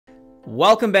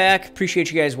Welcome back.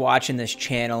 Appreciate you guys watching this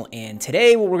channel. And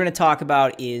today what we're going to talk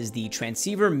about is the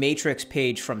transceiver matrix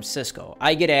page from Cisco.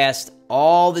 I get asked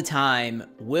all the time,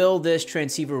 will this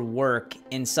transceiver work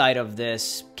inside of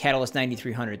this Catalyst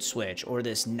 9300 switch or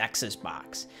this Nexus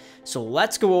box? So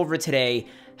let's go over today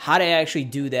how to actually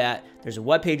do that. There's a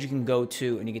web page you can go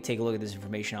to and you can take a look at this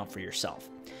information out for yourself.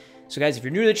 So guys, if you're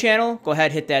new to the channel, go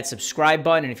ahead, hit that subscribe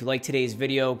button. And if you like today's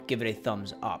video, give it a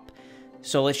thumbs up.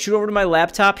 So let's shoot over to my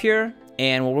laptop here,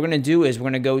 and what we're going to do is we're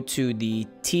going to go to the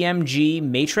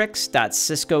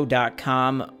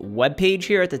tmgmatrix.cisco.com webpage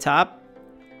here at the top.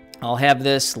 I'll have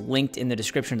this linked in the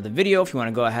description of the video if you want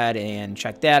to go ahead and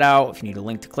check that out, if you need a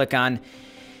link to click on.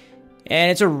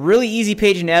 And it's a really easy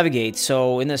page to navigate.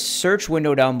 So in the search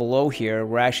window down below here,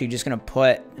 we're actually just going to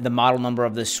put the model number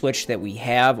of the switch that we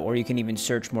have, or you can even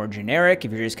search more generic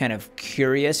if you're just kind of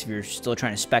curious, if you're still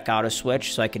trying to spec out a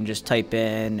switch. So I can just type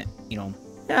in,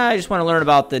 I just want to learn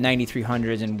about the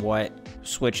 9300s and what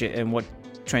switch and what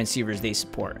transceivers they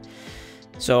support.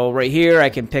 So right here, I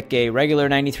can pick a regular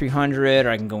 9300, or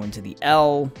I can go into the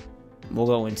L. We'll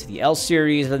go into the L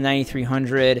series of the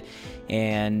 9300,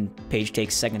 and page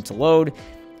takes a second to load.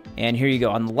 And here you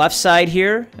go. On the left side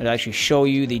here, it'll actually show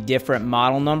you the different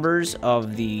model numbers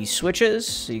of the switches.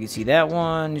 So you can see that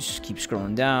one, just keep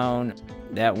scrolling down,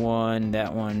 that one,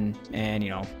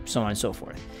 and so on and so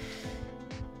forth.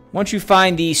 Once you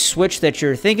find the switch that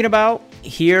you're thinking about,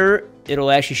 here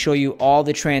it'll actually show you all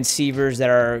the transceivers that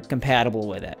are compatible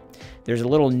with it. There's a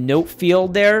little note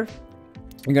field there.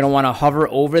 You're going to want to hover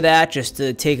over that just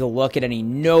to take a look at any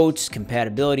notes,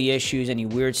 compatibility issues, any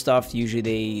weird stuff.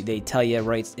 Usually they tell you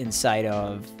right inside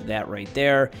of that right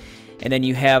there. And then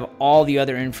you have all the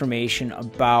other information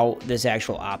about this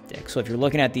actual optic. So if you're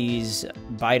looking at these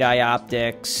BiDi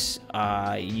optics,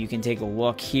 you can take a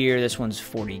look here. This one's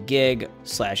 40 gig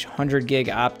 / 100 gig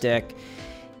optic.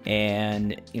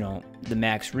 And, the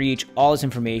max reach, all this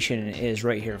information is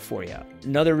right here for you.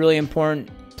 Another really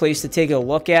important place to take a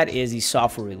look at is the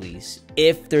software release.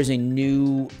 If there's a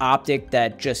new optic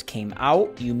that just came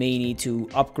out, you may need to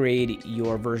upgrade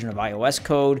your version of iOS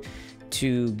code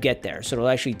to get there. So it'll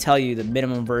actually tell you the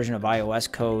minimum version of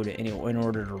iOS code in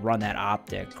order to run that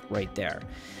optic right there.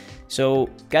 So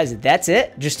guys, that's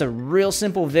it. Just a real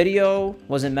simple video.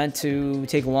 Wasn't meant to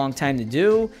take a long time to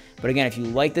do. But again, if you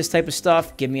like this type of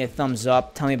stuff, give me a thumbs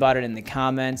up. Tell me about it in the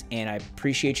comments. And I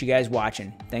appreciate you guys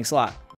watching. Thanks a lot.